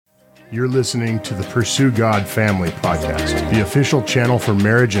You're listening to the Pursue God Family Podcast, the official channel for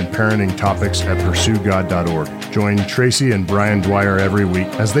marriage and parenting topics at pursuegod.org. Join Tracy and Brian Dwyer every week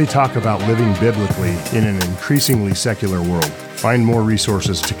as they talk about living biblically in an increasingly secular world. Find more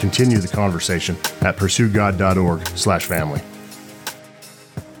resources to continue the conversation at pursuegod.org/family.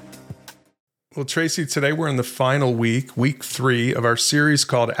 Well, Tracy, today we're in the final week 3 of our series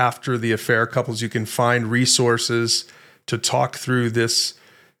called After the Affair. Couples, you can find resources to talk through this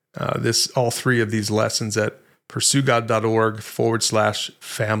all 3 of these lessons at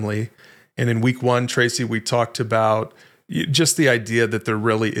pursuegod.org/family. And in week 1, Tracy, we talked about just the idea that there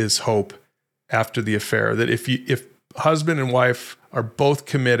really is hope after the affair, that if husband and wife are both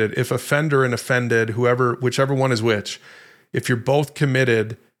committed, if offender and offended, whichever one is which, if you're both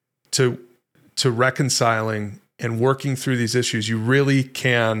committed to reconciling and working through these issues, you really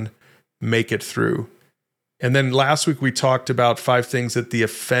can make it through. And then last week we talked about 5 things that the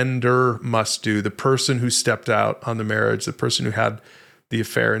offender must do, the person who stepped out on the marriage, the person who had the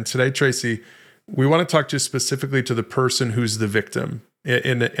affair. And today, Tracy, we want to talk just specifically to the person who's the victim.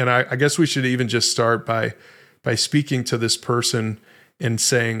 And I guess we should even just start by speaking to this person and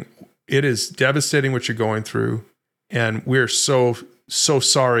saying, it is devastating what you're going through, and we're so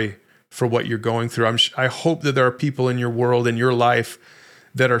sorry for what you're going through. I hope that there are people in your world, in your life,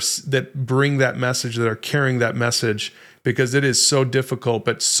 that bring that message, that are carrying that message, because it is so difficult.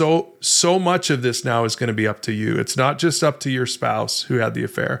 But so much of this now is going to be up to you. It's not just up to your spouse who had the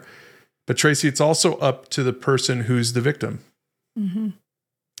affair, but Tracy, it's also up to the person who's the victim. Mm-hmm.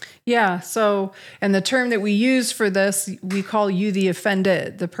 Yeah. So, and the term that we use for this, we call you the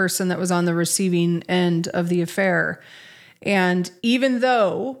offended, the person that was on the receiving end of the affair. And even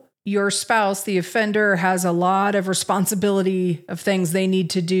though your spouse, the offender, has a lot of responsibility of things they need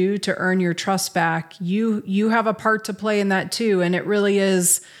to do to earn your trust back, you have a part to play in that too. And it really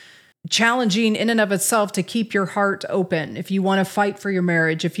is challenging in and of itself to keep your heart open. If you want to fight for your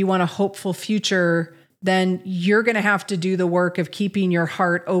marriage, if you want a hopeful future, then you're going to have to do the work of keeping your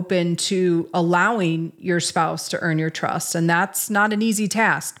heart open to allowing your spouse to earn your trust. And that's not an easy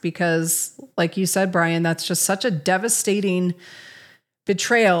task because, like you said, Brian, that's just such a devastating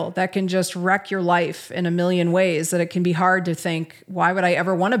betrayal that can just wreck your life in a million ways that it can be hard to think, why would I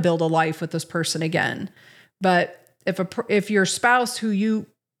ever want to build a life with this person again? But if your spouse who you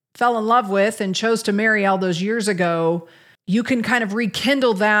fell in love with and chose to marry all those years ago, you can kind of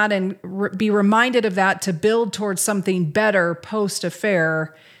rekindle that and be reminded of that to build towards something better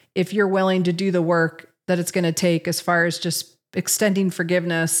post-affair if you're willing to do the work that it's going to take as far as just extending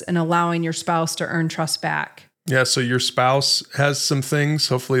forgiveness and allowing your spouse to earn trust back. Yeah, so your spouse has some things.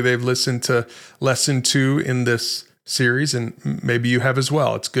 Hopefully they've listened to lesson 2 in this series, and maybe you have as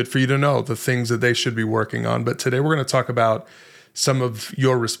well. It's good for you to know the things that they should be working on. But today we're going to talk about some of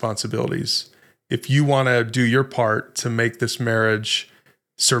your responsibilities. If you want to do your part to make this marriage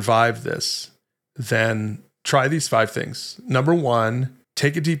survive this, then try these 5 things. Number 1,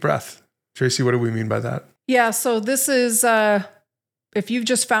 take a deep breath. Tracy, what do we mean by that? Yeah, so this is, if you've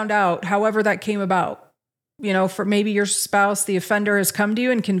just found out, however that came about, for maybe your spouse, the offender, has come to you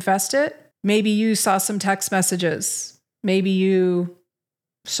and confessed it. Maybe you saw some text messages. Maybe you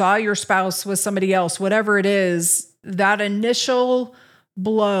saw your spouse with somebody else, whatever it is, that initial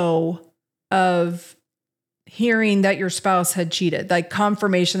blow of hearing that your spouse had cheated, like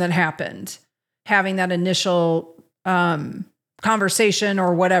confirmation that happened, having that initial conversation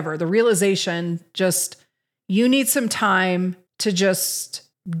or whatever, the realization, just you need some time to just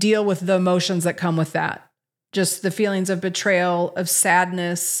deal with the emotions that come with that. Just the feelings of betrayal, of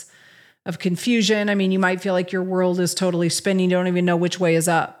sadness, of confusion. I mean, you might feel like your world is totally spinning. You don't even know which way is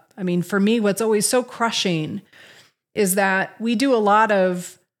up. I mean, for me, what's always so crushing is that we do a lot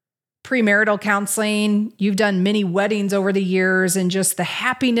of premarital counseling. You've done many weddings over the years, and just the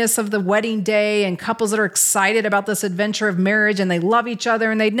happiness of the wedding day and couples that are excited about this adventure of marriage and they love each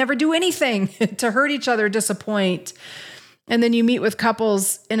other and they'd never do anything to hurt each other, disappoint. And then you meet with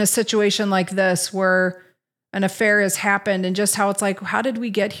couples in a situation like this where an affair has happened, and just how it's like, how did we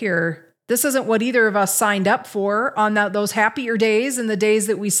get here? This isn't what either of us signed up for on those happier days and the days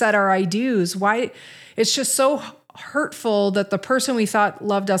that we said our I do's. Why? It's just so hurtful that the person we thought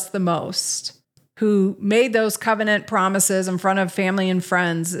loved us the most, who made those covenant promises in front of family and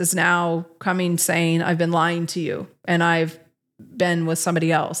friends, is now coming saying, I've been lying to you and I've been with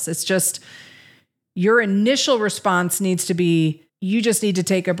somebody else. It's just, your initial response needs to be, you just need to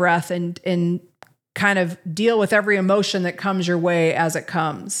take a breath and kind of deal with every emotion that comes your way as it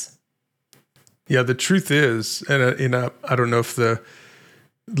comes. Yeah, the truth is, and I don't know if the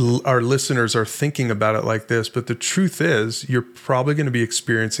our listeners are thinking about it like this, but the truth is you're probably going to be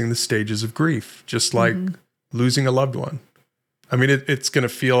experiencing the stages of grief, just like losing a loved one. I mean, it's going to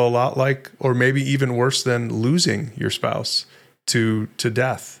feel a lot like, or maybe even worse than losing your spouse to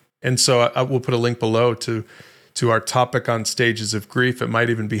death. And so I will put a link below to our topic on stages of grief. It might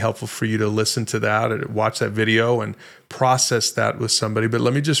even be helpful for you to listen to that or watch that video and process that with somebody. But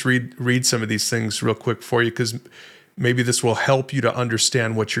let me just read some of these things real quick for you, because maybe this will help you to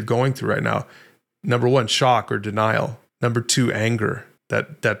understand what you're going through right now. Number 1, shock or denial. Number 2, anger,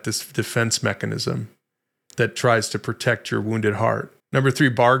 that this defense mechanism that tries to protect your wounded heart. Number 3,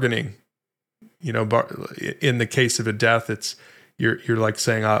 bargaining. You know, in the case of a death, it's you're like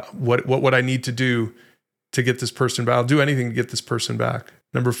saying, what would I need to do to get this person back? I'll do anything to get this person back.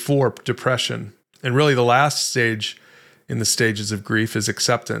 Number 4, depression. And really the last stage in the stages of grief is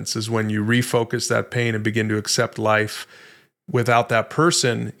acceptance, is when you refocus that pain and begin to accept life without that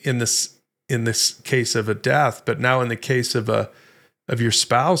person in this case of a death. But now in the case of your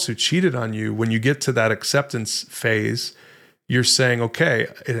spouse who cheated on you, when you get to that acceptance phase, you're saying, okay,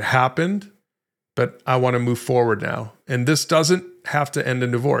 it happened, but I want to move forward now. And this doesn't have to end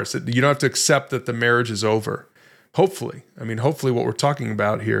in divorce. You don't have to accept that the marriage is over. Hopefully. I mean, hopefully what we're talking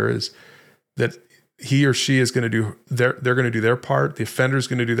about here is that he or she is going to do they're going to do their part. The offender is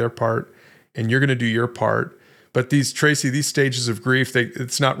going to do their part, and you're going to do your part. But these stages of grief,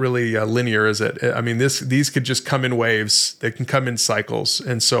 it's not really linear, is it? I mean, these could just come in waves. They can come in cycles.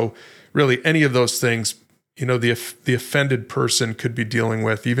 And so really any of those things, you know, the offended person could be dealing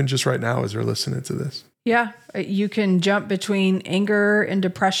with even just right now as they're listening to this. Yeah. You can jump between anger and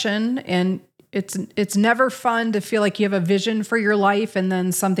depression, and it's never fun to feel like you have a vision for your life and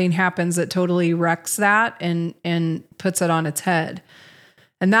then something happens that totally wrecks that and puts it on its head.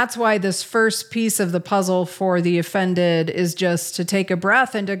 And that's why this first piece of the puzzle for the offended is just to take a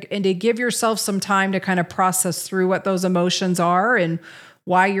breath and to give yourself some time to kind of process through what those emotions are and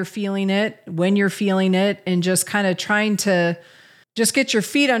why you're feeling it, when you're feeling it, and just kind of trying to just get your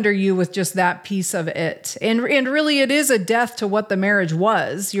feet under you with just that piece of it. And really it is a death to what the marriage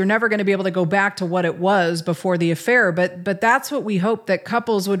was. You're never going to be able to go back to what it was before the affair, but that's what we hope that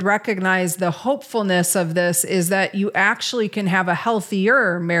couples would recognize. The hopefulness of this is that you actually can have a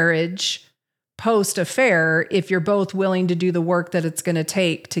healthier marriage post-affair if you're both willing to do the work that it's going to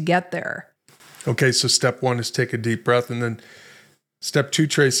take to get there. Okay, so step 1 is take a deep breath, and then step 2,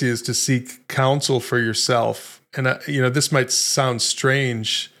 Tracy, is to seek counsel for yourself. And this might sound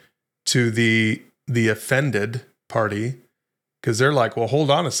strange to the offended party, because they're like, well,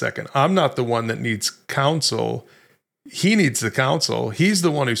 hold on a second. I'm not the one that needs counsel. He needs the counsel. He's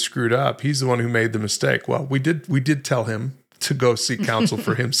the one who screwed up. He's the one who made the mistake. Well, we did tell him to go seek counsel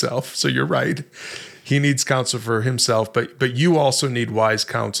for himself. So you're right. He needs counsel for himself, but you also need wise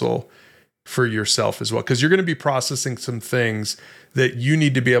counsel for yourself as well, because you're going to be processing some things that you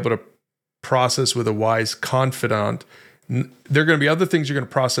need to be able to process with a wise confidant. There are going to be other things you're going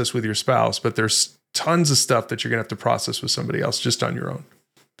to process with your spouse, but there's tons of stuff that you're going to have to process with somebody else just on your own.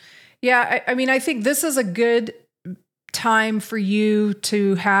 Yeah, I mean, I think this is a good time for you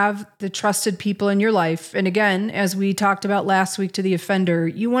to have the trusted people in your life. And again, as we talked about last week to the offender,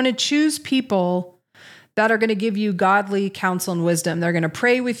 you want to choose people that are going to give you godly counsel and wisdom. They're going to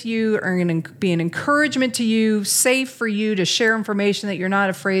pray with you, are going to be an encouragement to you, safe for you to share information that you're not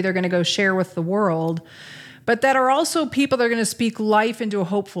afraid they're going to go share with the world, but that are also people that are going to speak life into a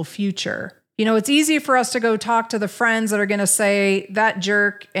hopeful future. You know, it's easy for us to go talk to the friends that are going to say that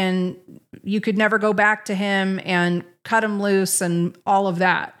jerk and you could never go back to him and cut him loose and all of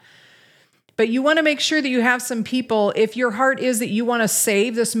that. But you want to make sure that you have some people, if your heart is that you want to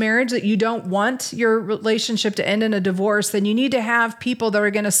save this marriage, that you don't want your relationship to end in a divorce, then you need to have people that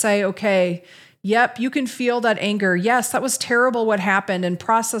are going to say, okay, yep, you can feel that anger. Yes, that was terrible what happened, and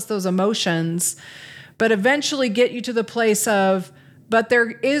process those emotions, but eventually get you to the place of, but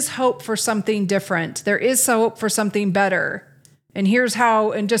there is hope for something different. There is hope for something better. And here's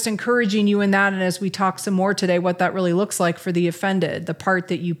how, and just encouraging you in that. And as we talk some more today, what that really looks like for the offended, the part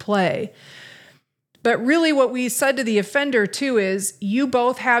that you play. But really what we said to the offender too is you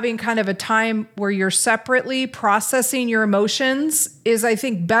both having kind of a time where you're separately processing your emotions is, I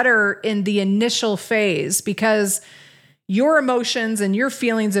think, better in the initial phase, because your emotions and your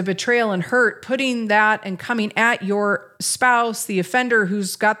feelings of betrayal and hurt, putting that and coming at your spouse, the offender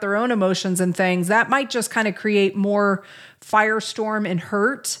who's got their own emotions and things, that might just kind of create more firestorm and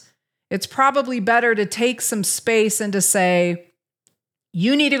hurt. It's probably better to take some space and to say,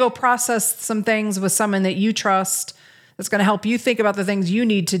 you need to go process some things with someone that you trust that's going to help you think about the things you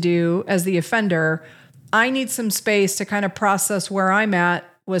need to do as the offender. I need some space to kind of process where I'm at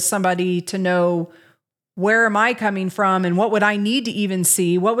with somebody to know, where am I coming from and what would I need to even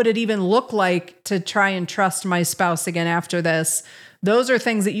see? What would it even look like to try and trust my spouse again after this? Those are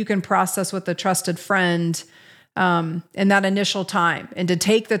things that you can process with a trusted friend in that initial time, and to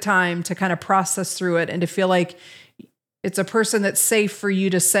take the time to kind of process through it and to feel like it's a person that's safe for you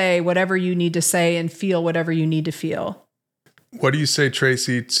to say whatever you need to say and feel whatever you need to feel. What do you say,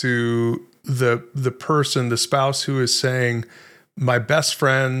 Tracy, to the person, the spouse who is saying, my best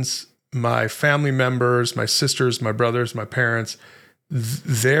friends, my family members, my sisters, my brothers, my parents,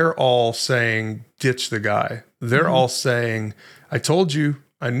 they're all saying, ditch the guy. They're all saying, I told you,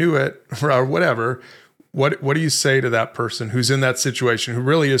 I knew it, or whatever. What do you say to that person who's in that situation, who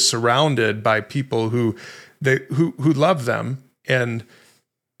really is surrounded by people who love them,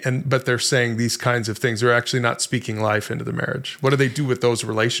 but they're saying these kinds of things? They're actually not speaking life into the marriage. What do they do with those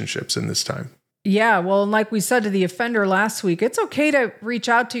relationships in this time? Yeah, well, and like we said to the offender last week, it's okay to reach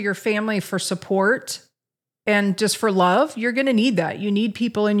out to your family for support and just for love. You're going to need that. You need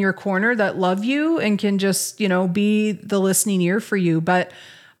people in your corner that love you and can just, be the listening ear for you. But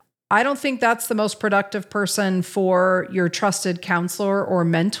I don't think that's the most productive person for your trusted counselor or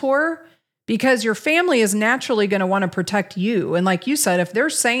mentor, because your family is naturally going to want to protect you. And like you said, if they're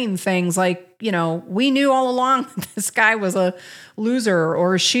saying things like, we knew all along this guy was a loser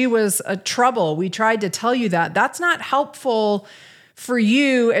or she was a trouble, we tried to tell you that, that's not helpful for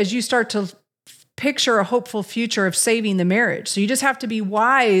you as you start to picture a hopeful future of saving the marriage. So you just have to be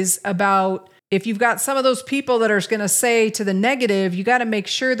wise about, if you've got some of those people that are going to say to the negative, you got to make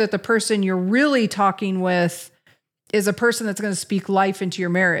sure that the person you're really talking with is a person that's going to speak life into your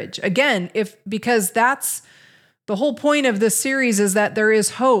marriage. Again, because that's the whole point of this series, is that there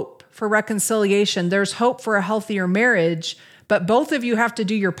is hope for reconciliation. There's hope for a healthier marriage, but both of you have to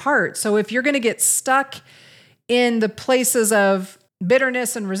do your part. So if you're going to get stuck in the places of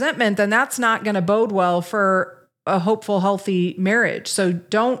bitterness and resentment, then that's not going to bode well for a hopeful, healthy marriage. So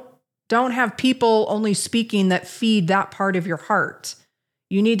don't have people only speaking that feed that part of your heart.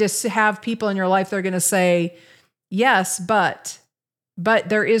 You need to have people in your life that are going to say, yes, but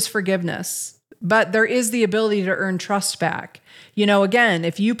there is forgiveness, but there is the ability to earn trust back. Again,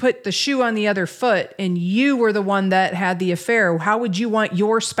 if you put the shoe on the other foot and you were the one that had the affair, how would you want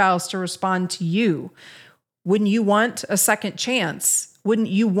your spouse to respond to you? Wouldn't you want a second chance? Wouldn't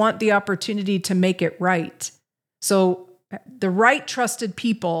you want the opportunity to make it right? So the right trusted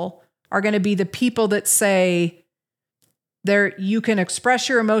people are going to be the people that say you can express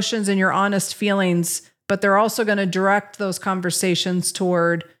your emotions and your honest feelings, but they're also going to direct those conversations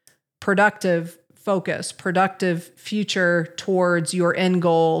toward productive focus, productive future towards your end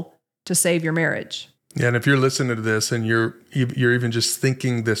goal to save your marriage. Yeah, and if you're listening to this and you're even just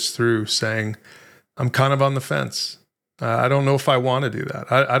thinking this through, saying, I'm kind of on the fence. I don't know if I want to do that.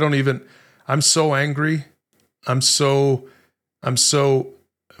 I'm so angry. I'm so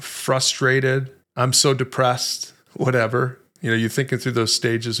frustrated. I'm so depressed, whatever. You're thinking through those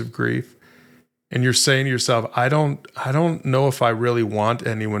stages of grief. And you're saying to yourself, I don't know if I really want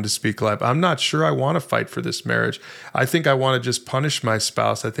anyone to speak life. I'm not sure I want to fight for this marriage. I think I want to just punish my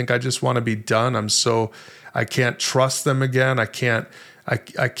spouse. I think I just want to be done. I can't trust them again. I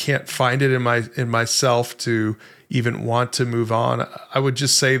can't find it in myself to even want to move on. I would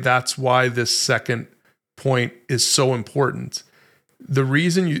just say that's why this second point is so important. The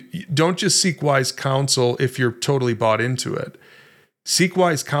reason you don't just seek wise counsel if you're totally bought into it. Seek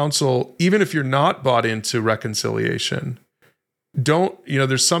wise counsel, even if you're not bought into reconciliation.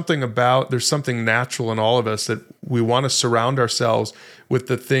 There's something natural in all of us that we want to surround ourselves with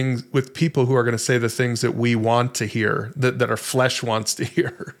people who are going to say the things that we want to hear, that our flesh wants to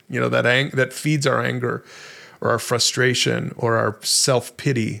hear, that feeds our anger or our frustration or our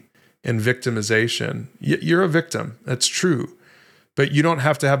self-pity and victimization. You're a victim. That's true. But you don't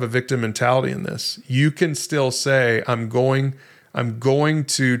have to have a victim mentality in this. You can still say, I'm going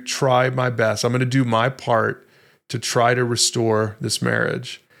to try my best. I'm going to do my part to try to restore this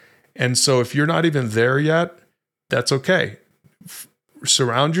marriage. And so if you're not even there yet, that's okay.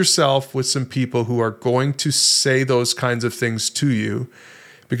 Surround yourself with some people who are going to say those kinds of things to you,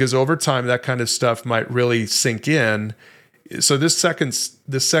 because over time that kind of stuff might really sink in. So this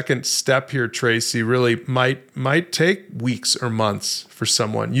second step here, Tracy, really might take weeks or months for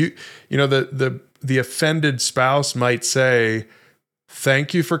someone. The offended spouse might say,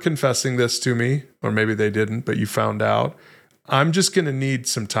 thank you for confessing this to me, or maybe they didn't, but you found out. I'm just going to need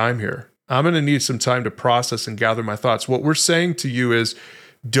some time here. I'm going to need some time to process and gather my thoughts. What we're saying to you is,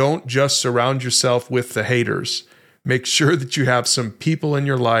 don't just surround yourself with the haters. Make sure that you have some people in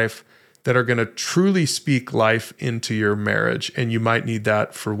your life that are going to truly speak life into your marriage. And you might need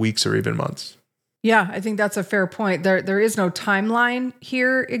that for weeks or even months. Yeah, I think that's a fair point. There is no timeline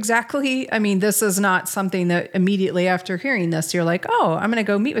here exactly. I mean, this is not something that immediately after hearing this, you're like, oh, I'm going to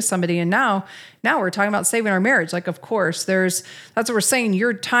go meet with somebody. And now we're talking about saving our marriage. Like, of course, that's what we're saying.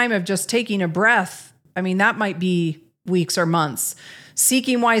 Your time of just taking a breath, I mean, that might be weeks or months.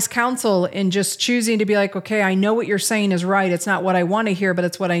 Seeking wise counsel and just choosing to be like, okay, I know what you're saying is right. It's not what I want to hear, but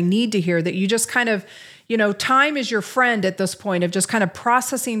it's what I need to hear. That you just kind of, time is your friend at this point of just kind of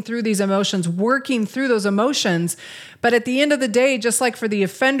processing through these emotions, working through those emotions. But at the end of the day, just like for the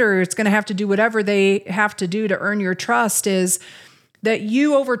offender, it's going to have to do whatever they have to do to earn your trust, is that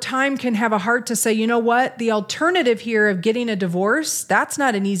you over time can have a heart to say, you know what, the alternative here of getting a divorce, that's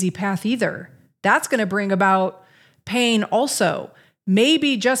not an easy path either. That's going to bring about pain also.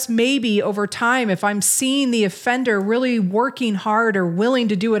 Maybe, just maybe over time, if I'm seeing the offender really working hard or willing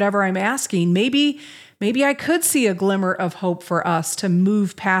to do whatever I'm asking, maybe I could see a glimmer of hope for us to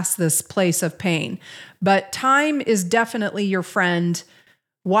move past this place of pain. But time is definitely your friend.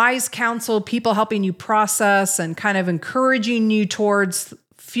 Wise counsel, people helping you process and kind of encouraging you towards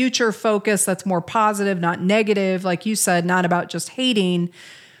future focus that's more positive, not negative, like you said, not about just hating.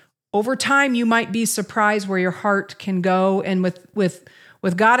 Over time, you might be surprised where your heart can go. And with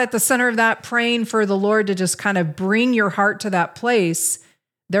God at the center of that, praying for the Lord to just kind of bring your heart to that place,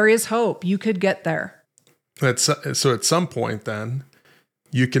 there is hope. You could get there. So at some point then,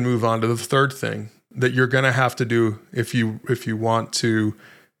 you can move on to the third thing that you're going to have to do if you want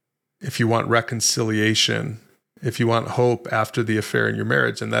reconciliation, if you want hope after the affair in your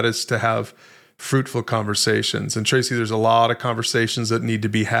marriage, and that is to have fruitful conversations. And Tracy, there's a lot of conversations that need to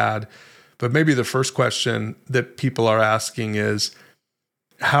be had, but maybe the first question that people are asking is,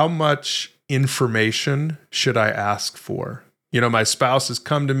 how much information should I ask for? My spouse has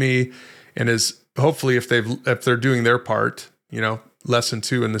come to me and is hopefully if they're doing their part, lesson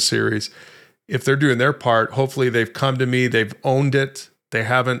 2 in the series, if they're doing their part, hopefully they've come to me, they've owned it. They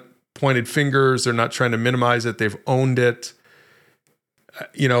haven't pointed fingers. They're not trying to minimize it. They've owned it.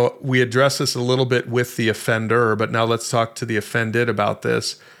 We address this a little bit with the offender, but now let's talk to the offended about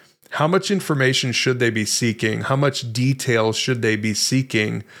this. How much information should they be seeking? How much detail should they be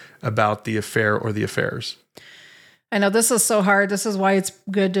seeking about the affair or the affairs? I know this is so hard. This is why it's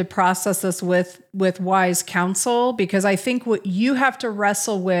good to process this with wise counsel, because I think what you have to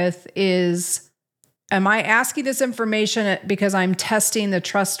wrestle with is, am I asking this information because I'm testing the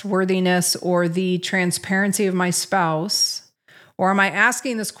trustworthiness or the transparency of my spouse? Or am I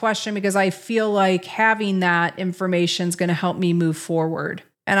asking this question because I feel like having that information is going to help me move forward?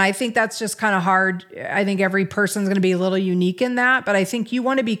 And I think that's just kind of hard. I think every person's going to be a little unique in that, but I think you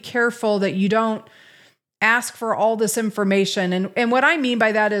want to be careful that you don't ask for all this information. And what I mean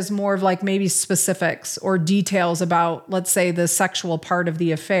by that is more of like maybe specifics or details about, let's say, the sexual part of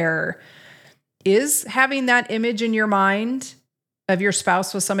the affair. Is having that image in your mind of your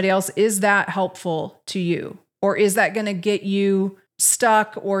spouse with somebody else, is that helpful to you? Or is that going to get you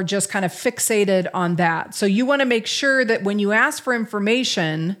stuck or just kind of fixated on that? So you want to make sure that when you ask for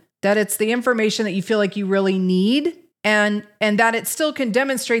information, that it's the information that you feel like you really need, and that it still can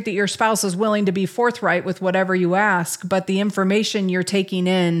demonstrate that your spouse is willing to be forthright with whatever you ask, but the information you're taking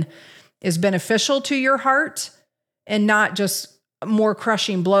in is beneficial to your heart and not just more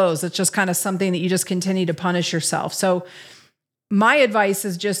crushing blows. It's just kind of something that you just continue to punish yourself. So my advice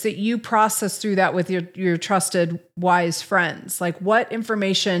is just that you process through that with your trusted, wise friends. Like, what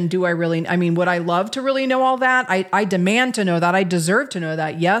information do I really, would I love to really know all that? I demand to know that. I deserve to know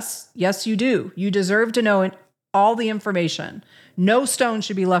that. Yes, you do. You deserve to know all the information. No stone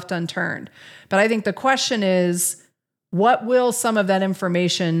should be left unturned. But I think the question is, what will some of that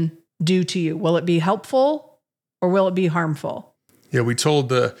information do to you? Will it be helpful or will it be harmful? Yeah, we told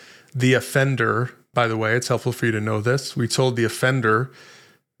the offender, by the way, it's helpful for you to know this. We told the offender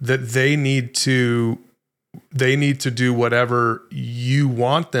that they need to do whatever you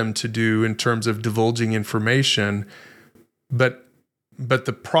want them to do in terms of divulging information. But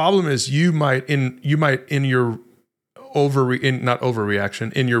the problem is in your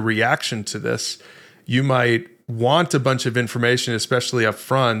in your reaction to this, you might want a bunch of information, especially up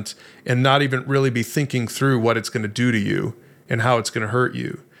front, and not even really be thinking through what it's going to do to you and how it's going to hurt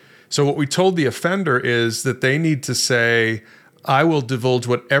you. So what we told the offender is that they need to say, I will divulge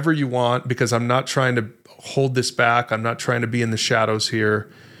whatever you want because I'm not trying to hold this back. I'm not trying to be in the shadows here.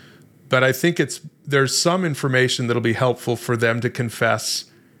 But I think there's some information that'll be helpful for them to confess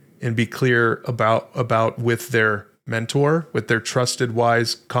and be clear about with their mentor, with their trusted,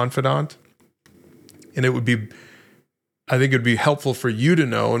 wise confidant. And I think it'd be helpful for you to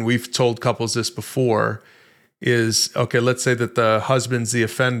know, and we've told couples this before, is, okay, let's say that the husband's the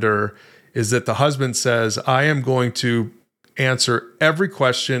offender, is that the husband says, I am going to answer every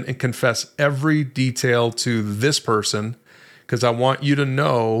question and confess every detail to this person because I want you to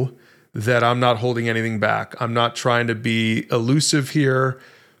know that I'm not holding anything back. I'm not trying to be elusive here,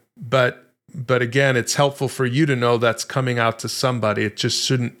 but again, it's helpful for you to know that's coming out to somebody. It just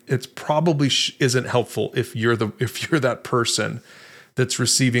shouldn't. It's probably isn't helpful if you're that person that's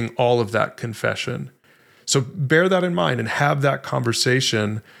receiving all of that confession. So bear that in mind and have that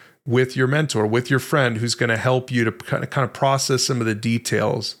conversation with your mentor, with your friend who's going to help you to kind of process some of the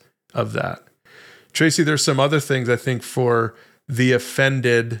details of that. Tracy, there's some other things I think for the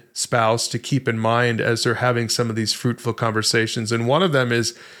offended spouse to keep in mind as they're having some of these fruitful conversations. And one of them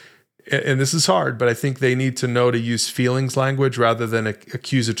is, and this is hard, but I think they need to know to use feelings language rather than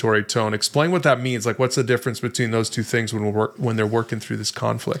accusatory tone. Explain what that means. Like, what's the difference between those two things when they're working through this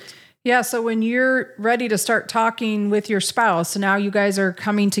conflict? Yeah. So when you're ready to start talking with your spouse, now you guys are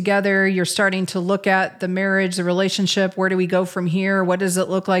coming together, you're starting to look at the marriage, the relationship. Where do we go from here? What does it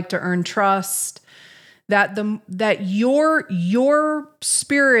look like to earn trust? That your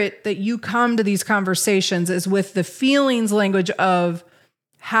spirit that you come to these conversations is with the feelings language of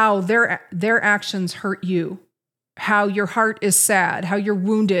how their actions hurt you, how your heart is sad, how you're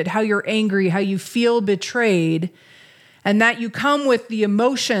wounded, how you're angry, how you feel betrayed, and that you come with the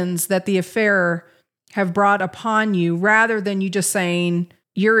emotions that the affair have brought upon you, rather than you just saying,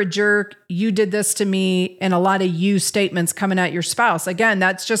 you're a jerk, you did this to me, and a lot of you statements coming at your spouse. Again,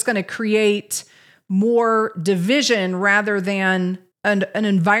 that's just going to create more division rather than an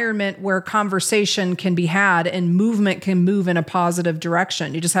environment where conversation can be had and movement can move in a positive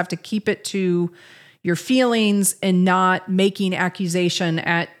direction. You just have to keep it to your feelings and not making accusation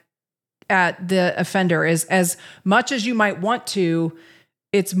at the offender. As much as you might want to,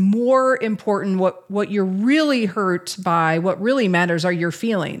 it's more important what you're really hurt by, what really matters are your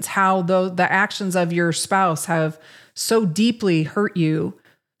feelings, how the actions of your spouse have so deeply hurt you.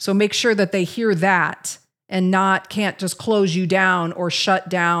 So make sure that they hear that and can't just close you down or shut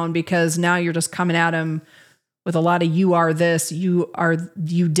down because now you're just coming at them with a lot of you are this, you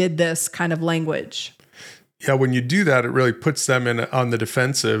did this kind of language. Yeah, when you do that, it really puts them on the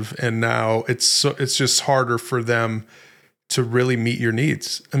defensive, and now it's just harder for them to really meet your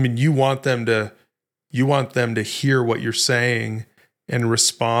needs. I mean, you want them to hear what you're saying and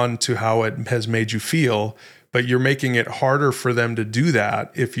respond to how it has made you feel, but you're making it harder for them to do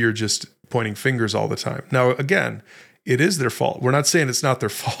that if you're just pointing fingers all the time. Now, again, it is their fault. We're not saying it's not their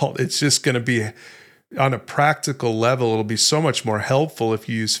fault. It's just going to be, on a practical level, it'll be so much more helpful if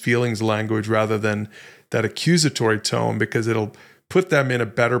you use feelings language rather than that accusatory tone, because it'll put them in a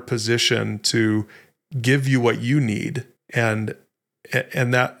better position to give you what you need. And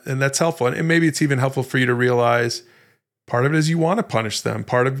that's helpful. And maybe it's even helpful for you to realize part of it is you want to punish them.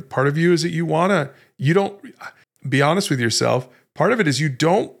 Part of you is that you don't be honest with yourself. Part of it is you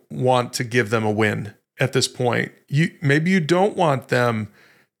don't want to give them a win at this point. Maybe you don't want them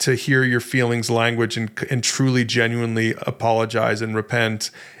to hear your feelings language and truly genuinely apologize and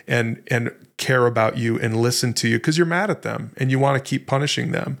repent and care about you and listen to you because you're mad at them and you want to keep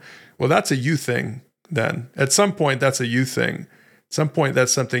punishing them. Well, that's a you thing then. At some point, that's a you thing. At some point,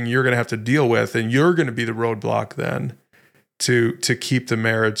 that's something you're going to have to deal with, and you're going to be the roadblock then to keep the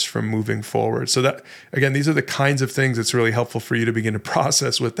marriage from moving forward. So that, again, these are the kinds of things that's really helpful for you to begin to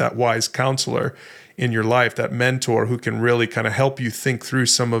process with that wise counselor in your life, that mentor who can really kind of help you think through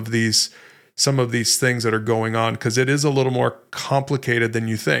some of these things that are going on, because it is a little more complicated than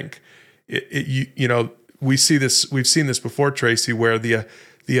you think. We've seen this before, Tracy, where the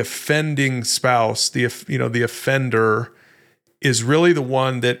offending spouse, the offender, is really the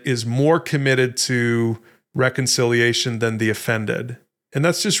one that is more committed to reconciliation than the offended. And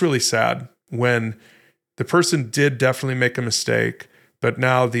that's just really sad when the person did definitely make a mistake, but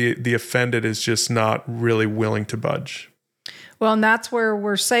now the offended is just not really willing to budge. Well, and that's where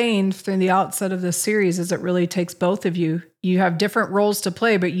we're saying from the outset of this series is it really takes both of you. You have different roles to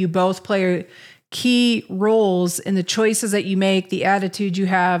play, but you both play key roles in the choices that you make, the attitude you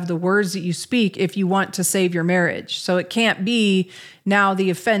have, the words that you speak if you want to save your marriage. So it can't be now the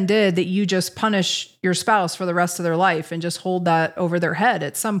offended that you just punish your spouse for the rest of their life and just hold that over their head.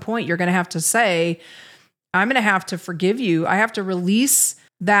 At some point, you're going to have to say, I'm going to have to forgive you. I have to release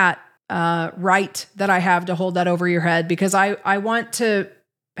that right that I have to hold that over your head because I want to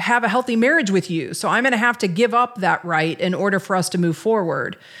have a healthy marriage with you. So I'm going to have to give up that right in order for us to move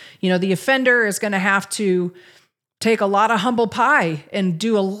forward. The offender is going to have to take a lot of humble pie and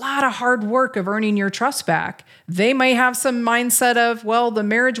do a lot of hard work of earning your trust back. They may have some mindset of, well,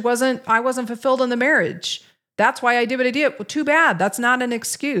 I wasn't fulfilled in the marriage. That's why I did what I did. Well, too bad. That's not an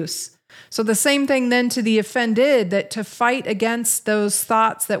excuse. So the same thing then to the offended, that to fight against those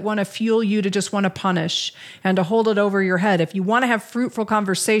thoughts that want to fuel you to just want to punish and to hold it over your head. If you want to have fruitful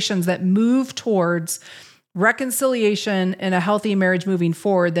conversations that move towards reconciliation and a healthy marriage moving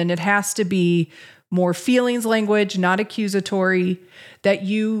forward, then it has to be more feelings language, not accusatory, that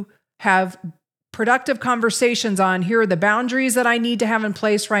you have productive conversations on, here are the boundaries that I need to have in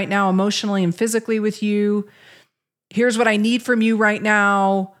place right now, emotionally and physically with you. Here's what I need from you right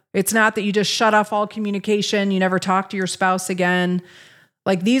now. It's not that you just shut off all communication, you never talk to your spouse again.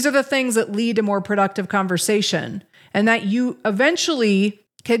 Like, these are the things that lead to more productive conversation, and that you eventually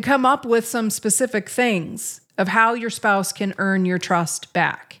can come up with some specific things of how your spouse can earn your trust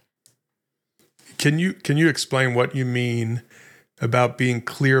back. Can you explain what you mean about being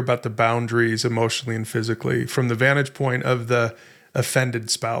clear about the boundaries emotionally and physically from the vantage point of the offended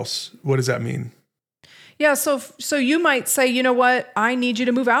spouse? What does that mean? Yeah, so you might say, you know what? I need you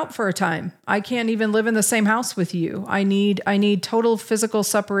to move out for a time. I can't even live in the same house with you. I need total physical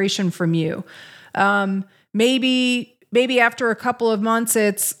separation from you. Maybe after a couple of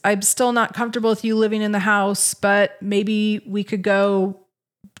months, I'm still not comfortable with you living in the house, but maybe we could go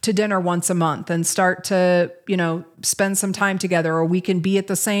to dinner once a month and start to, spend some time together, or we can be at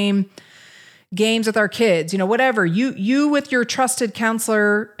the same games with our kids, whatever. You with your trusted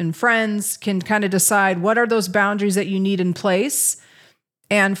counselor and friends can kind of decide what are those boundaries that you need in place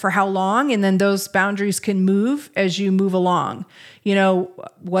and for how long. And then those boundaries can move as you move along.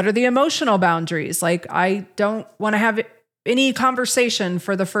 What are the emotional boundaries? Like, I don't want to have any conversation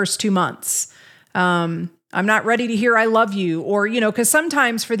for the first 2 months. I'm not ready to hear I love you, or, because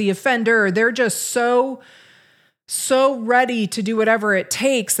sometimes for the offender, they're just so ready to do whatever it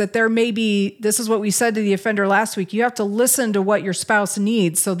takes that there may be, this is what we said to the offender last week, you have to listen to what your spouse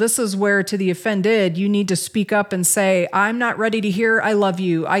needs. So this is where, to the offended, you need to speak up and say, I'm not ready to hear I love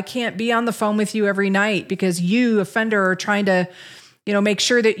you. I can't be on the phone with you every night, because you, offender, are trying to, make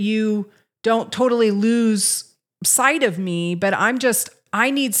sure that you don't totally lose sight of me, but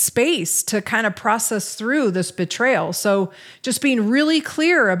I need space to kind of process through this betrayal. So just being really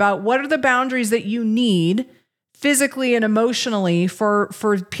clear about what are the boundaries that you need physically and emotionally for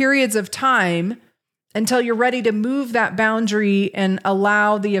periods of time until you're ready to move that boundary and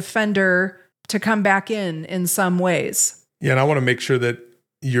allow the offender to come back in some ways. Yeah, and I want to make sure that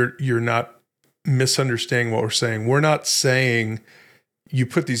you're not misunderstanding what we're saying. We're not saying you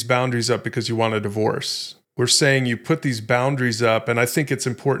put these boundaries up because you want a divorce. We're saying you put these boundaries up, and I think it's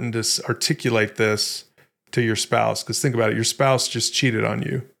important to articulate this to your spouse, because think about it, your spouse just cheated on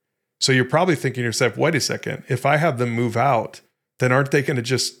you. So you're probably thinking to yourself, wait a second, if I have them move out, then aren't they going to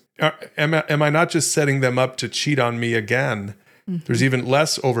just, am I not just setting them up to cheat on me again? Mm-hmm. There's even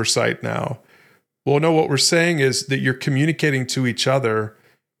less oversight now. Well, no, what we're saying is that you're communicating to each other,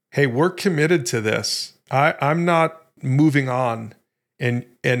 hey, we're committed to this. I'm not moving on, and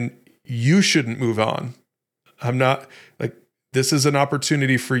you shouldn't move on. I'm not, like, this is an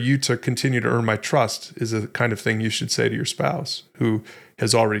opportunity for you to continue to earn my trust, is the kind of thing you should say to your spouse who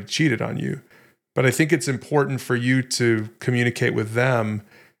has already cheated on you. But I think it's important for you to communicate with them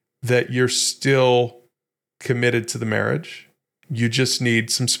that you're still committed to the marriage. You just need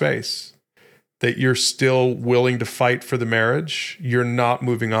some space, that you're still willing to fight for the marriage. You're not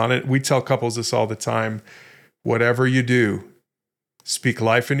moving on it. We tell couples this all the time. Whatever you do, speak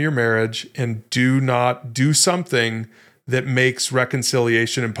life into your marriage, and do not do something that makes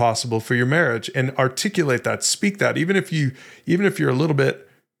reconciliation impossible for your marriage, and articulate that, speak that, even if you're a little bit,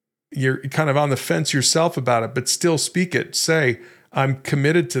 you're kind of on the fence yourself about it, but still speak it. Say, I'm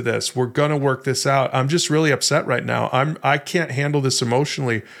committed to this. We're going to work this out. I'm just really upset right now. I can't handle this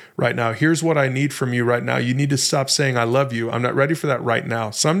emotionally right now. Here's what I need from you right now. You need to stop saying I love you. I'm not ready for that right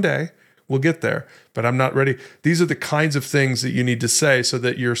now. Someday we'll get there, but I'm not ready. These are the kinds of things that you need to say so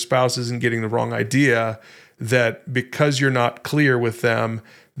that your spouse isn't getting the wrong idea that because you're not clear with them,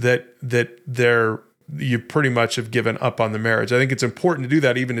 that you pretty much have given up on the marriage. I think it's important to do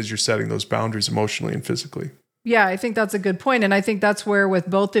that even as you're setting those boundaries emotionally and physically. Yeah, I think that's a good point. And I think that's where, with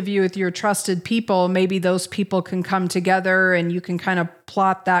both of you, with your trusted people, maybe those people can come together and you can kind of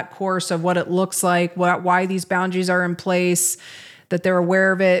plot that course of what it looks like, why these boundaries are in place, that they're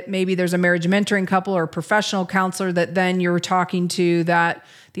aware of it. Maybe there's a marriage mentoring couple or a professional counselor that then you're talking to, that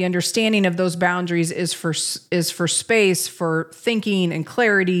the understanding of those boundaries is for space, for thinking and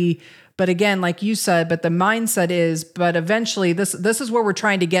clarity. But again, like you said, but the mindset is, but eventually this is where we're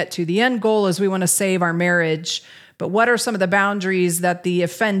trying to get to. The end goal is we want to save our marriage, but what are some of the boundaries that the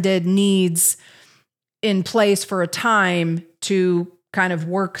offended needs in place for a time to kind of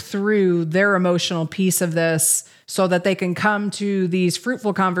work through their emotional piece of this so that they can come to these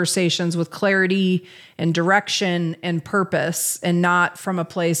fruitful conversations with clarity and direction and purpose, and not from a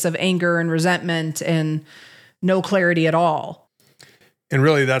place of anger and resentment and no clarity at all. And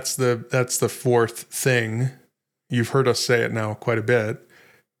really that's the fourth thing. You've heard us say it now quite a bit,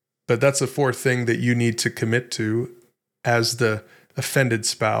 but that's the fourth thing that you need to commit to as the offended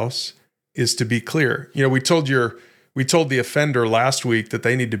spouse, is to be clear. You know, we told the offender last week that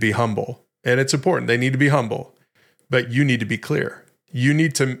they need to be humble, and it's important. They need to be humble, but you need to be clear.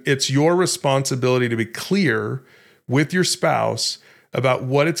 It's your responsibility to be clear with your spouse about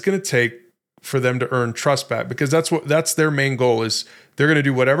what it's going to take for them to earn trust back, because that's their main goal. Is they're going to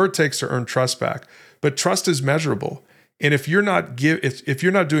do whatever it takes to earn trust back. But trust is measurable. And if you're not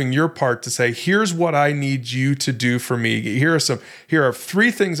doing your part to say, here's what I need you to do for me. Here are 3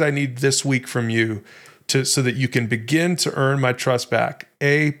 things I need this week from you so that you can begin to earn my trust back.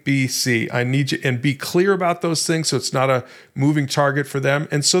 A, B, C. I need you, and be clear about those things so it's not a moving target for them,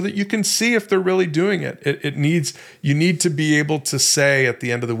 and so that you can see if they're really doing it. You need to be able to say at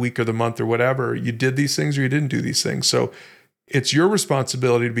the end of the week or the month or whatever, you did these things or you didn't do these things. So it's your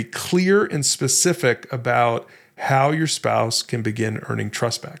responsibility to be clear and specific about how your spouse can begin earning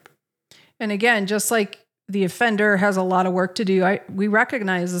trust back. And again, just like the offender has a lot of work to do, we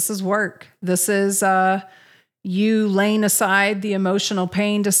recognize this is work. This is you laying aside the emotional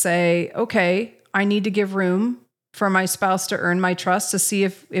pain to say, okay, I need to give room for my spouse to earn my trust, to see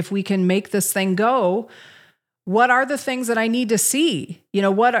if we can make this thing go. What are the things that I need to see? You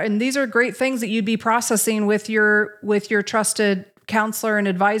know, and these are great things that you'd be processing with your trusted counselor and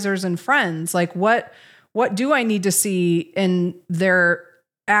advisors and friends. Like what do I need to see in their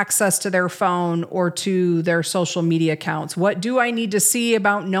access to their phone or to their social media accounts? What do I need to see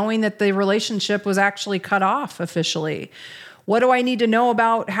about knowing that the relationship was actually cut off officially? What do I need to know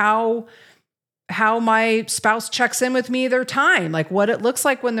about how my spouse checks in with me, their time, like what it looks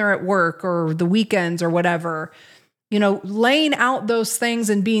like when they're at work or the weekends or whatever? You know, laying out those things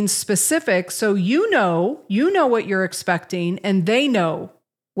and being specific so you know what you're expecting and they know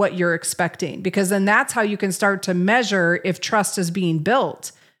what you're expecting, because then that's how you can start to measure if trust is being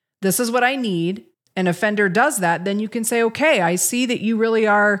built. This is what I need. An offender does that. Then you can say, okay, I see that you really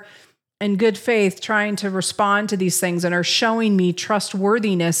are in good faith trying to respond to these things and are showing me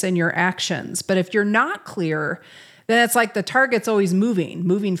trustworthiness in your actions. But if you're not clear, then it's like the target's always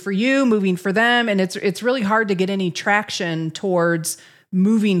moving for you, moving for them. And it's really hard to get any traction towards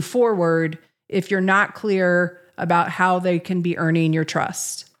moving forward if you're not clear about how they can be earning your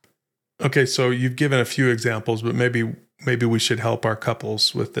trust. Okay, so you've given a few examples, but maybe we should help our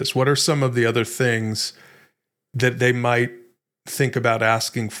couples with this. What are some of the other things that they might think about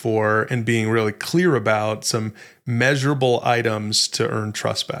asking for and being really clear about, some measurable items to earn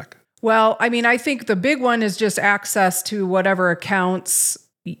trust back? Well, I mean, I think the big one is just access to whatever accounts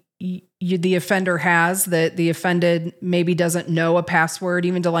the offender has that the offended maybe doesn't know a password,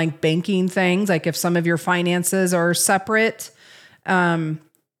 even to like banking things. Like if some of your finances are separate,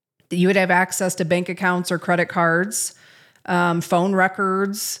 you would have access to bank accounts or credit cards, phone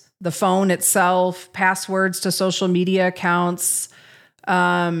records, the phone itself, passwords to social media accounts.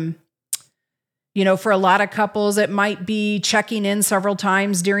 You know, for a lot of couples, it might be checking in several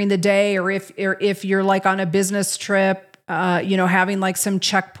times during the day, or if you're like on a business trip, having like some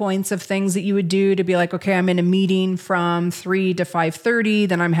checkpoints of things that you would do to be like, okay, I'm in a meeting from 3 to 5:30,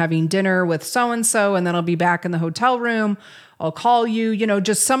 then I'm having dinner with so-and-so, and then I'll be back in the hotel room. I'll call you,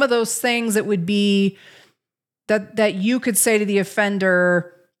 just some of those things that would be that you could say to the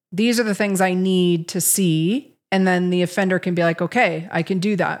offender, these are the things I need to see. And then the offender can be like, okay, I can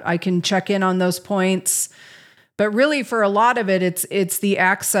do that. I can check in on those points. But really, for a lot of it, it's the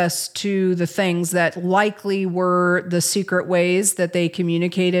access to the things that likely were the secret ways that they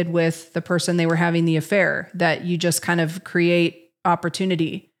communicated with the person they were having the affair, that you just kind of create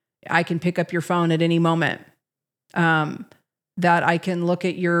opportunity. I can pick up your phone at any moment. That I can look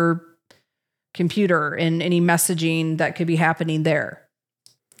at your computer and any messaging that could be happening there.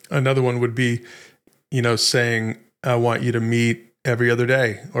 Another one would be, saying, I want you to meet every other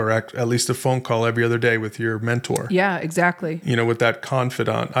day, or at least a phone call every other day with your mentor. Yeah, exactly. With that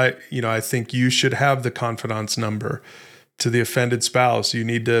confidant. I think you should have the confidant's number to the offended spouse. You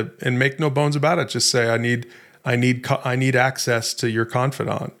need to, and make no bones about it. Just say, I need access to your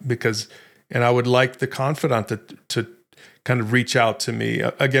confidant, and I would like the confidant to kind of reach out to me.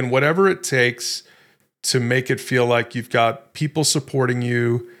 Again, whatever it takes to make it feel like you've got people supporting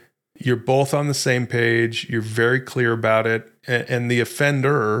you. You're both on the same page. You're very clear about it. And the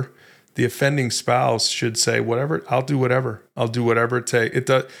offending spouse should say, whatever, I'll do whatever. I'll do whatever it takes.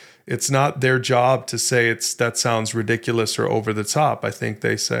 It's not their job to say that sounds ridiculous or over the top. I think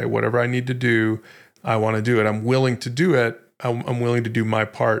they say, whatever I need to do, I want to do it. I'm willing to do it. I'm willing to do my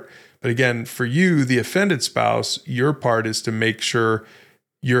part. But again, for you, the offended spouse, your part is to make sure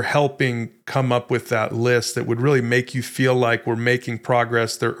you're helping come up with that list that would really make you feel like we're making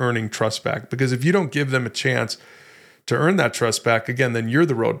progress, they're earning trust back. Because if you don't give them a chance to earn that trust back, again, then you're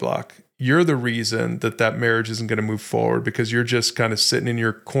the roadblock. You're the reason that marriage isn't going to move forward, because you're just kind of sitting in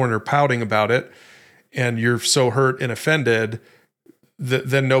your corner pouting about it, and you're so hurt and offended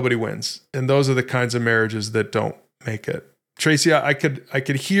that then nobody wins. And those are the kinds of marriages that don't make it. Tracy, I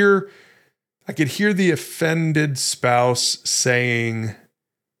could hear the offended spouse saying,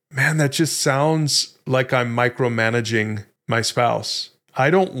 man, that just sounds like I'm micromanaging my spouse. I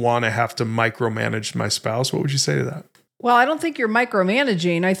don't want to have to micromanage my spouse. What would you say to that? Well, I don't think you're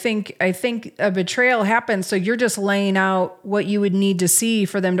micromanaging. I think a betrayal happens, so you're just laying out what you would need to see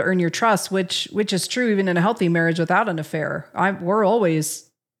for them to earn your trust, which is true even in a healthy marriage without an affair. We're always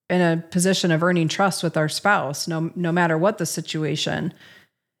in a position of earning trust with our spouse, no matter what the situation.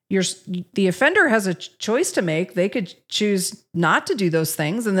 The offender has a choice to make. They could choose not to do those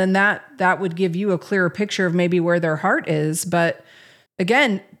things, and then that would give you a clearer picture of maybe where their heart is. But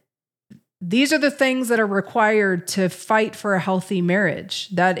again, these are the things that are required to fight for a healthy marriage.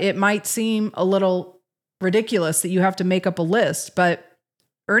 That it might seem a little ridiculous that you have to make up a list, but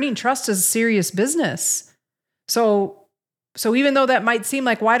earning trust is a serious business. So even though that might seem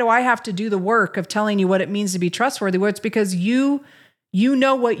like, why do I have to do the work of telling you what it means to be trustworthy? Well, it's because you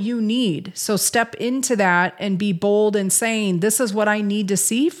know what you need. So step into that and be bold in saying, this is what I need to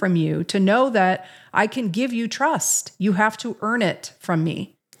see from you to know that I can give you trust. You have to earn it from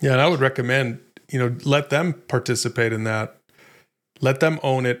me. Yeah, and I would recommend, let them participate in that. Let them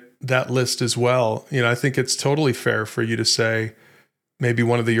own that list as well. I think it's totally fair for you to say, maybe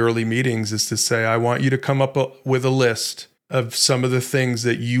one of the early meetings is to say, I want you to come up with a list of some of the things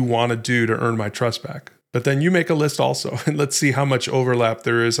that you want to do to earn my trust back. But then you make a list also, and let's see how much overlap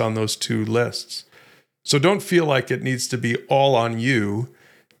there is on those two lists. So don't feel like it needs to be all on you.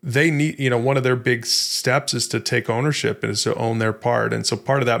 They need, one of their big steps is to take ownership and is to own their part. And so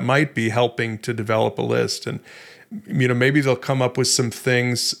part of that might be helping to develop a list. And, maybe they'll come up with some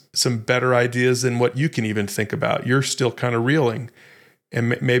things, some better ideas than what you can even think about. You're still kind of reeling.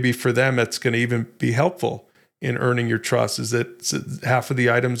 And maybe for them, it's going to even be helpful in earning your trust, is that half of the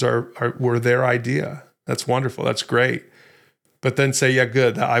items were their idea. That's wonderful. That's great. But then say, yeah,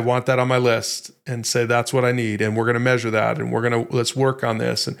 good. I want that on my list, and say, that's what I need. And we're going to measure that, and let's work on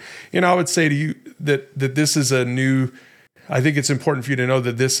this. And, I would say to you that this is I think it's important for you to know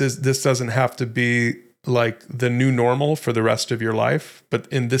that this doesn't have to be like the new normal for the rest of your life. But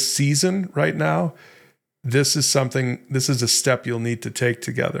in this season right now, this is a step you'll need to take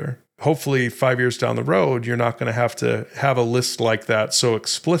together. Hopefully 5 years down the road, you're not going to have a list like that so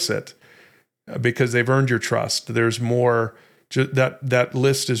explicit, because they've earned your trust. There's more. That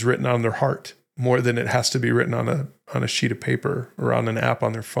list is written on their heart more than it has to be written on a sheet of paper or on an app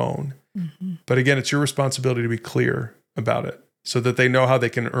on their phone. Mm-hmm. But again, it's your responsibility to be clear about it so that they know how they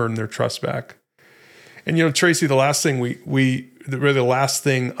can earn their trust back. And Tracy, the last thing the last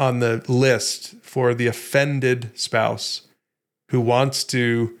thing on the list for the offended spouse who wants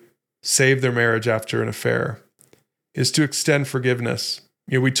to save their marriage after an affair is to extend forgiveness.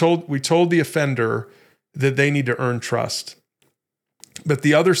 We told the offender that they need to earn trust. But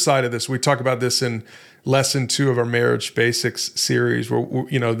the other side of this, we talk about this in lesson 2 of our Marriage Basics series, where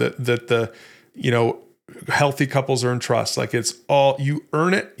the healthy couples earn trust. Like, it's all, you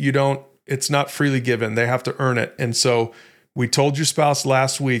earn it. It's not freely given. They have to earn it. And so we told your spouse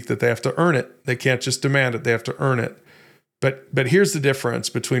last week that they have to earn it. They can't just demand it. They have to earn it. But here's the difference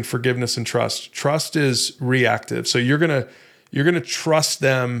between forgiveness and trust. Trust is reactive. So you're gonna trust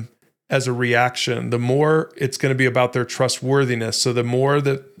them as a reaction. The more it's going to be about their trustworthiness. So the more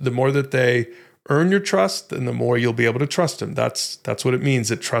that they earn your trust, then the more you'll be able to trust them. That's what it means,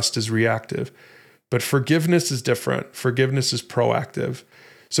 that trust is reactive. But forgiveness is different. Forgiveness is proactive.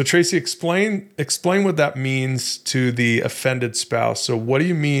 So Tracy, explain what that means to the offended spouse. So what do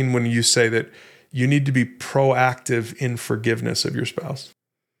you mean when you say that you need to be proactive in forgiveness of your spouse?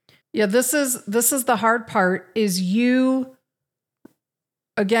 Yeah, this is the hard part, is you,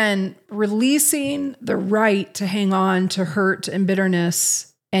 again, releasing the right to hang on to hurt and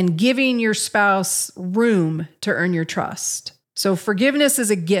bitterness and giving your spouse room to earn your trust. So forgiveness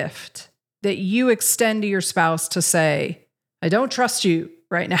is a gift that you extend to your spouse to say, I don't trust you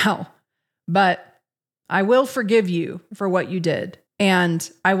right now, but I will forgive you for what you did. And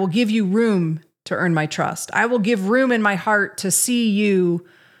I will give you room to earn my trust. I will give room in my heart to see you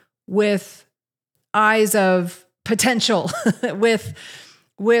with eyes of potential,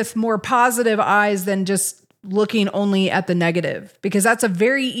 with more positive eyes than just looking only at the negative, because that's a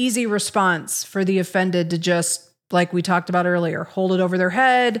very easy response for the offended to just, like we talked about earlier, hold it over their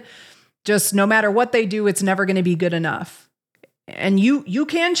head. Just no matter what they do, it's never going to be good enough. And you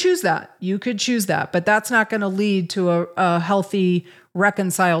can choose that. You could choose that, but that's not going to lead to a healthy,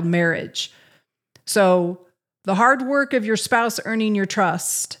 reconciled marriage. So the hard work of your spouse earning your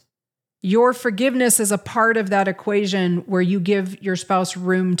trust, your forgiveness is a part of that equation where you give your spouse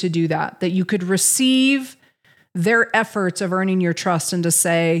room to do that you could receive their efforts of earning your trust and to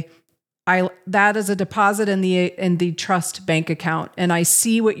say, that is a deposit in the trust bank account. And I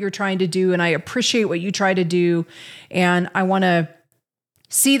see what you're trying to do, and I appreciate what you try to do. And I want to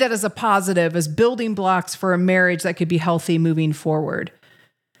see that as a positive, as building blocks for a marriage that could be healthy moving forward.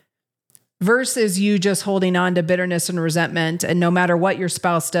 Versus you just holding on to bitterness and resentment. And no matter what your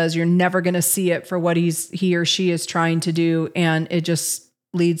spouse does, you're never going to see it for what he or she is trying to do. And it just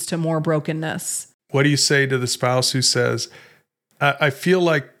leads to more brokenness. What do you say to the spouse who says, I feel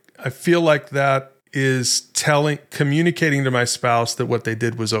like that is communicating to my spouse that what they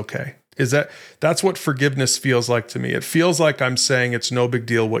did was okay? That's what forgiveness feels like to me. It feels like I'm saying it's no big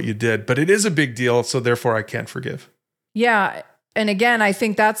deal what you did, but it is a big deal, so therefore I can't forgive. Yeah. And again, I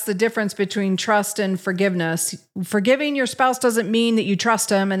think that's the difference between trust and forgiveness. Forgiving your spouse doesn't mean that you trust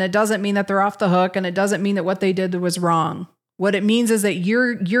them, and it doesn't mean that they're off the hook, and it doesn't mean that what they did was wrong. What it means is that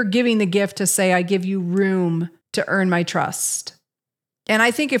you're giving the gift to say, I give you room to earn my trust. And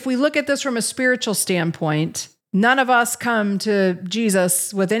I think if we look at this from a spiritual standpoint, none of us come to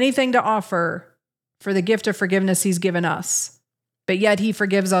Jesus with anything to offer for the gift of forgiveness he's given us, but yet he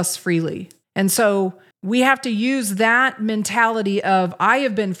forgives us freely. And so we have to use that mentality of, I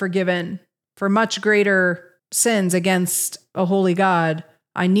have been forgiven for much greater sins against a holy God.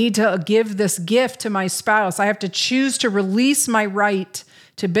 I need to give this gift to my spouse. I have to choose to release my right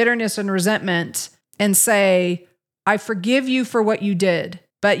to bitterness and resentment and say, I forgive you for what you did,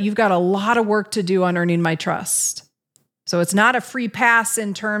 but you've got a lot of work to do on earning my trust. So it's not a free pass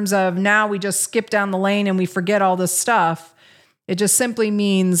in terms of now we just skip down the lane and we forget all this stuff. It just simply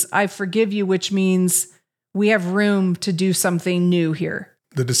means I forgive you, which means we have room to do something new here.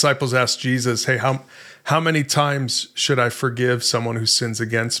 The disciples asked Jesus, hey, how many times should I forgive someone who sins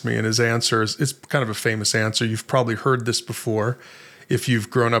against me? And his answer is, it's kind of a famous answer. You've probably heard this before if you've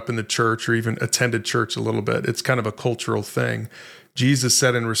grown up in the church or even attended church a little bit. It's kind of a cultural thing. Jesus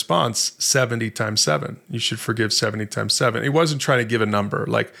said in response, 70 times 7. You should forgive 70 times 7. He wasn't trying to give a number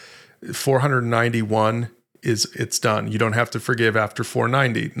like 491 it's done. You don't have to forgive after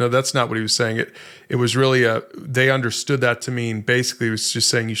 490. No, that's not what he was saying. It was really they understood that to mean basically he was just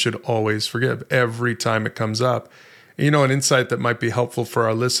saying you should always forgive every time it comes up. And, an insight that might be helpful for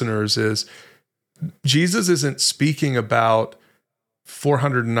our listeners is Jesus isn't speaking about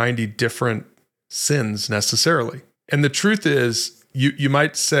 490 different sins necessarily. And the truth is, you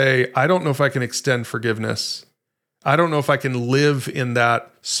might say, I don't know if I can extend forgiveness. I don't know if I can live in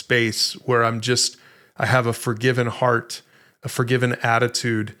that space where I have a forgiven heart, a forgiven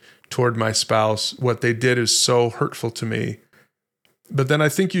attitude toward my spouse. What they did is so hurtful to me. But then I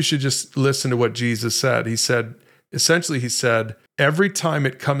think you should just listen to what Jesus said. He said, every time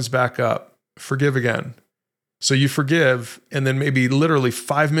it comes back up, forgive again. So you forgive, and then maybe literally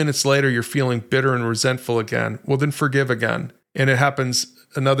 5 minutes later, you're feeling bitter and resentful again. Well, then forgive again. And it happens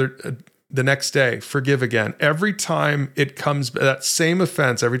the next day, forgive again. Every time it comes, that same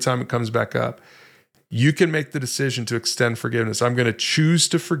offense, every time it comes back up, you can make the decision to extend forgiveness. I'm going to choose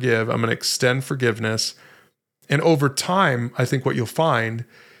to forgive. I'm going to extend forgiveness. And over time, I think what you'll find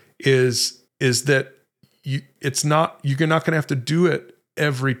is that you're not going to have to do it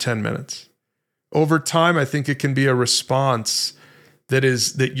every 10 minutes. Over time, I think it can be a response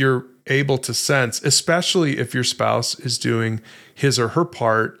that you're able to sense, especially if your spouse is doing his or her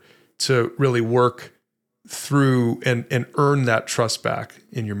part to really work through and earn that trust back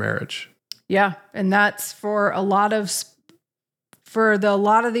in your marriage. Yeah, and that's for a lot of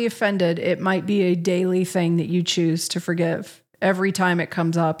the offended, it might be a daily thing that you choose to forgive. Every time it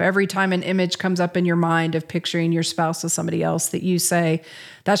comes up, every time an image comes up in your mind of picturing your spouse with somebody else, that you say,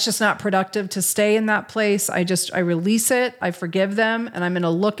 that's just not productive to stay in that place. I release it, I forgive them, and I'm going to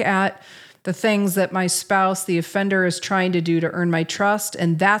look at the things that my spouse, the offender, is trying to do to earn my trust.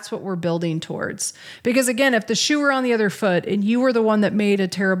 And that's what we're building towards. Because again, if the shoe were on the other foot and you were the one that made a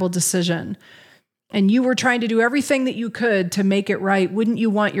terrible decision and you were trying to do everything that you could to make it right, wouldn't you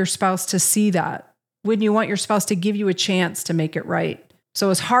want your spouse to see that? Wouldn't you want your spouse to give you a chance to make it right? So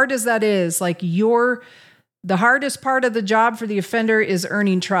as hard as that is, the hardest part of the job for the offender is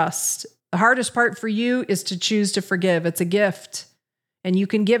earning trust. The hardest part for you is to choose to forgive. It's a gift, and you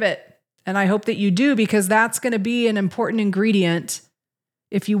can give it. And I hope that you do, because that's going to be an important ingredient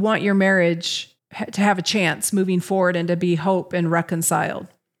if you want your marriage to have a chance moving forward and to be hope and reconciled.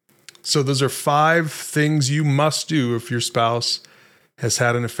 So those are 5 things you must do if your spouse has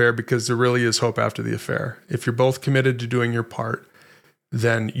had an affair, because there really is hope after the affair. If you're both committed to doing your part,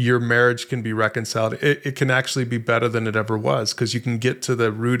 then your marriage can be reconciled. It can actually be better than it ever was, because you can get to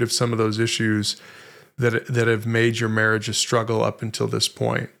the root of some of those issues that have made your marriage a struggle up until this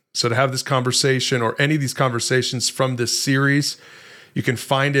point. So to have this conversation, or any of these conversations from this series, you can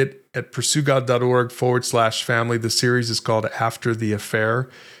find it at pursuegod.org/family. The series is called After the Affair.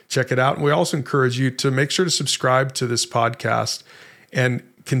 Check it out. And we also encourage you to make sure to subscribe to this podcast and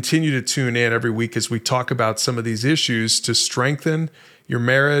continue to tune in every week as we talk about some of these issues to strengthen your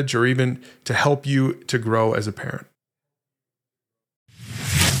marriage, or even to help you to grow as a parent.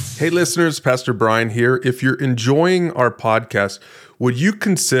 Hey listeners, Pastor Brian here. If you're enjoying our podcast, would you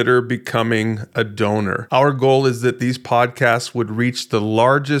consider becoming a donor? Our goal is that these podcasts would reach the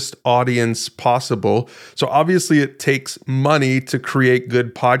largest audience possible. So obviously it takes money to create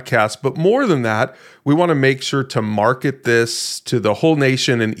good podcasts, but more than that, we want to make sure to market this to the whole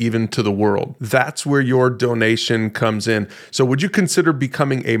nation and even to the world. That's where your donation comes in. So would you consider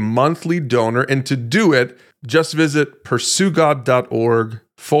becoming a monthly donor? And to do it, just visit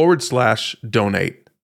pursuegod.org/donate.